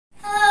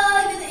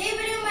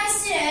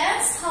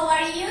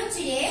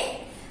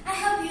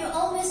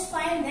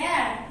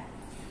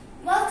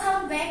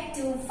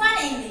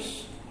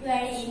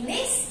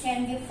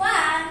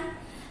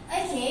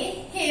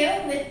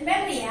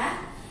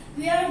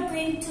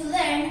going to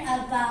learn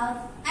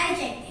about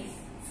adjective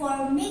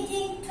for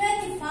meeting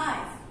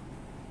 25.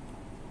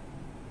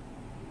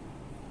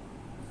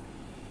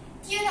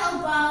 Do you know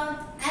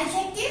about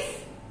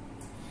adjective?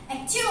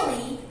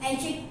 Actually,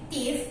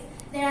 adjective,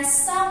 there are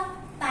some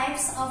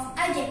types of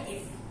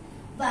adjective.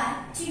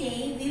 But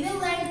today we will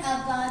learn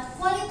about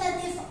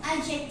qualitative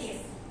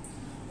adjective.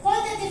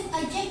 Qualitative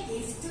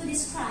adjectives to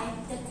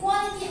describe the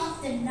quality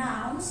of the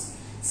nouns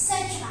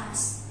such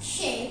as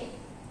shape,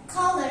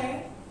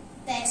 color,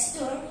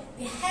 texture,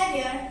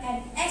 behavior,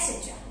 and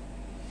etc.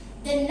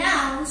 The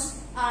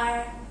nouns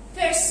are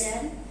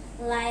person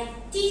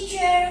like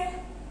teacher,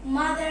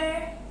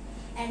 mother,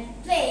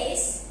 and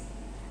place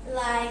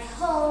like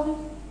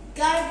home,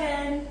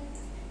 garden,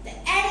 the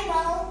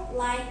animal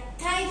like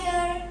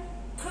tiger,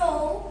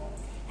 crow,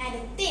 and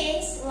the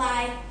things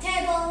like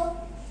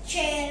table,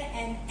 chair,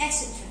 and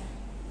etc.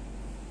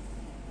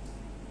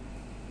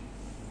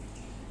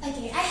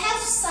 Okay, I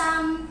have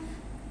some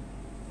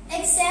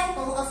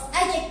example of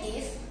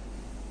adjective.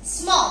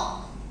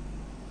 Small,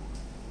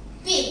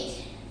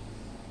 big.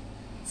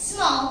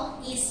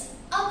 Small is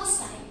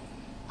opposite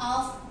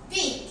of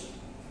big.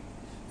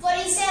 For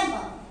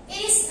example, it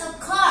is a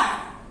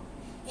car.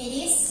 It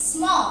is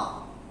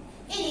small.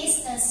 It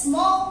is a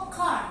small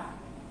car.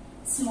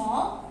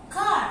 Small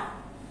car.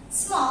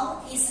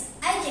 Small is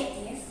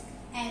adjective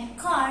and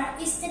car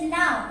is the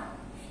noun.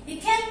 You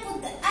can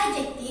put the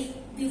adjective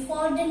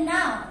before the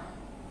noun.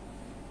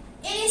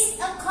 It is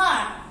a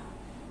car.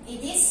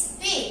 It is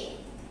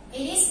big.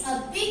 It is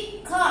a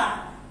big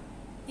car.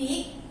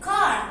 Big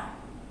car.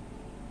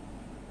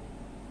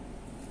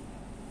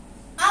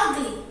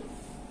 Ugly.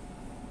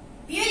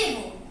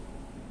 Beautiful.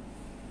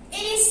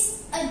 It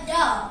is a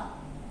dog.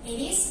 It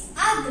is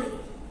ugly.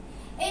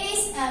 It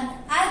is an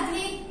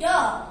ugly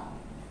dog.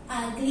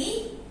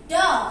 Ugly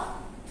dog.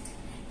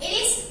 It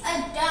is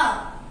a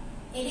dog.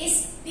 It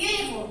is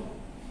beautiful.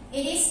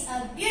 It is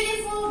a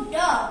beautiful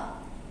dog.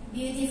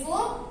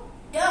 Beautiful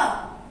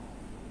dog.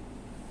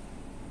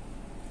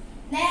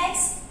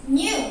 Next,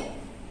 new.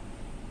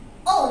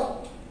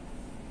 Old.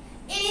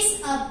 It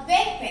is a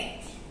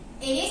backpack.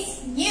 It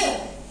is new.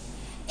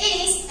 It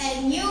is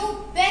a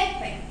new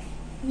backpack.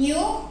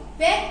 New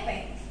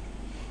backpack.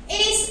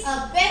 It is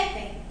a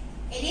backpack.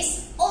 It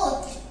is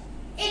old.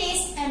 It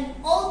is an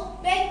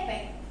old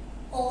backpack.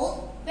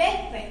 Old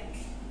backpack.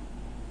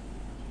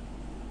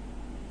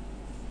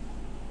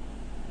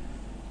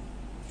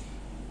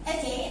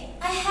 Okay,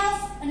 I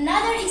have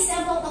another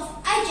example of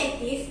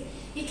adjective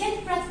you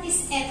can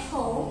practice at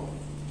home.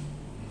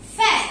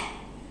 Fat.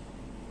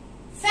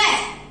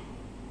 Fat.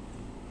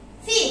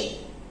 Thin.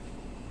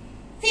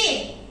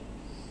 Thin.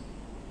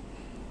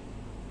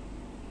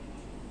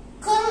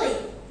 Curly.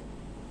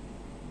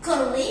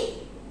 Curly.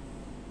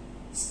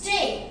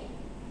 Straight.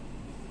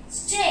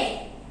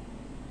 Straight.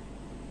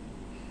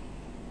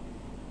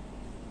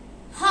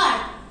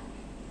 Hard.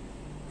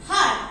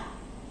 Hard.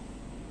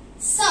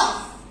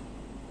 Soft.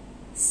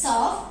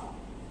 Soft.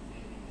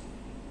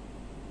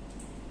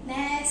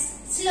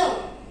 Next,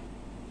 slow.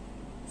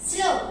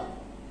 Slow.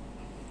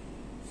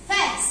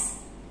 Fast.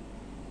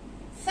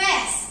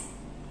 Fast.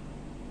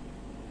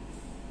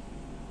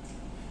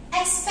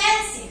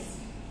 Expensive.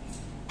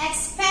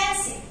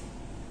 Expensive.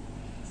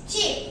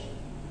 Cheap.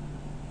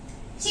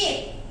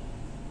 Cheap.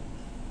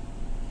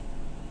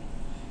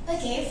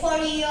 Okay, for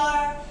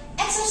your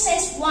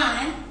exercise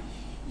 1,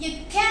 you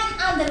can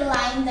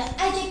underline the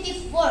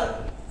adjective word.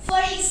 For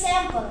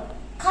example,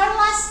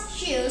 Carla's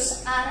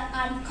shoes are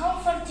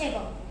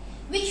uncomfortable.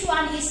 Which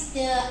one is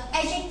the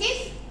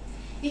adjective?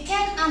 You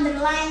can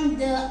underline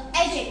the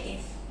adjective.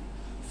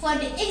 For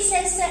the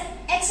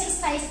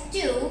exercise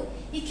 2,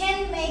 you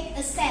can make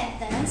a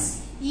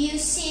sentence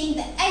using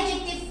the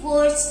adjective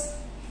words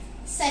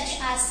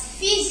such as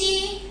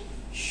fizzy,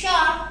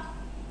 sharp,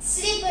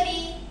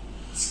 slippery,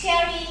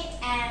 scary,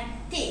 and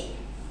thick.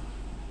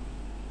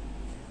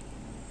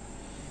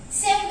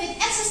 Same with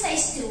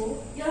exercise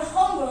 2, your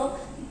homework,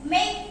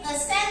 make a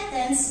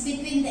sentence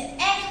between the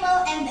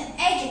animal and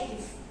the adjective.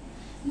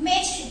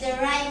 Match the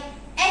right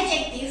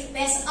adjective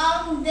based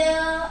on the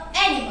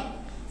animal.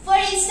 For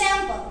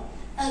example,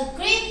 a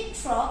great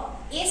frog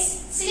is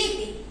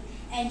sleepy,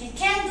 and you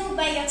can do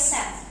by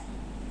yourself.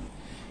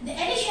 The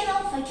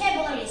additional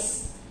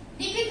vocabularies.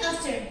 Repeat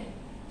after me.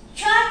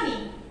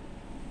 Charming.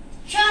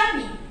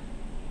 Charming.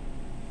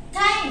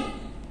 Tiny.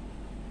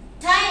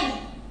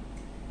 Tiny.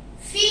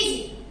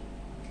 Fizzy.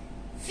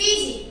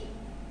 Fizzy.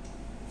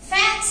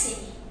 Fancy.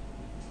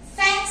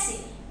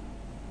 Fancy.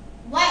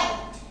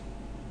 Wild.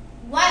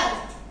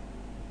 Wild.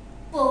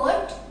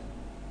 Bored.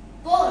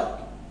 Bored.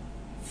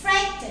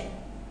 Frightened.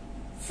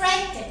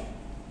 Frightened.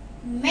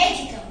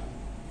 Magical.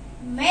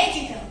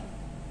 Magical.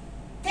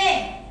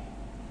 Thin.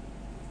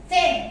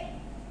 Thin.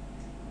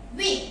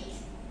 Weak.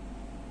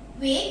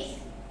 Weak.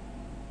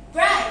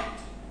 Bright.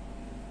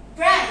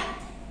 Bright.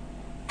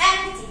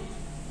 Empty.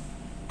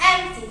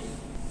 Empty.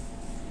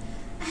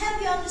 I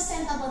hope you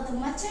understand about the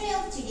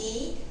material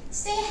today.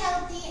 Stay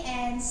healthy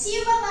and see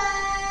you.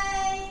 Bye-bye.